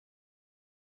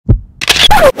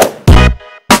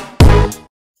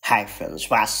Hi friends,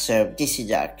 what's up? This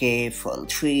is RK from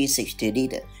 360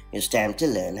 Reader. It's time to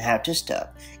learn how to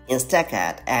stop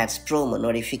Instacart ads promo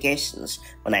notifications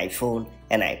on iPhone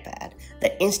and iPad.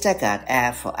 The Instacart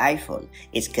app for iPhone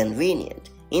is convenient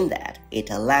in that it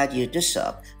allows you to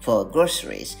shop for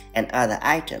groceries and other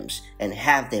items and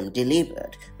have them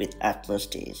delivered with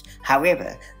utmost ease.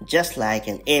 However, just like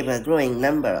an ever-growing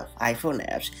number of iPhone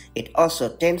apps, it also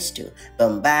tends to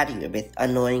bombard you with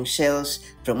annoying sales,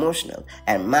 promotional,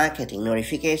 and marketing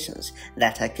notifications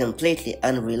that are completely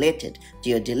unrelated to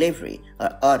your delivery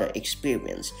or order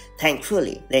experience.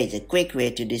 Thankfully, there is a quick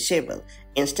way to disable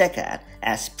Instacart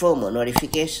as promo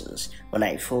notifications on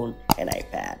iPhone and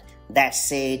iPad. That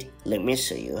said, let me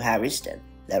show you how it's done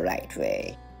the right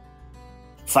way.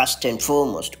 First and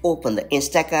foremost, open the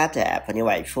Instacart app on your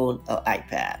iPhone or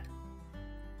iPad.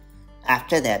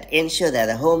 After that, ensure that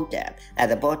the Home tab at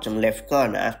the bottom left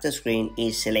corner of the screen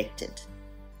is selected.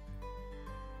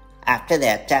 After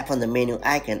that, tap on the menu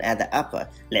icon at the upper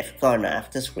left corner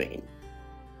of the screen.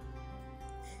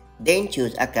 Then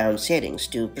choose Account Settings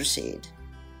to proceed.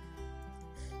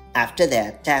 After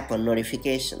that, tap on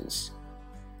Notifications.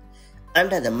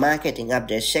 Under the Marketing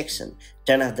Update section,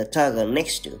 turn off the toggle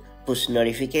next to Push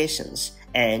Notifications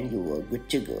and you are good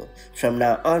to go. From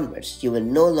now onwards, you will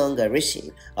no longer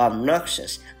receive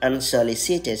obnoxious,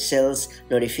 unsolicited sales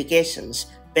notifications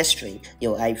pestering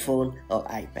your iPhone or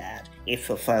iPad. If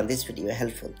you found this video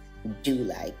helpful, do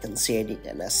like and share it,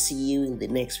 and I'll see you in the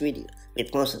next video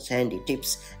with more such handy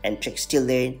tips and tricks. Till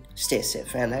then, stay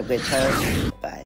safe and have a good time. Bye.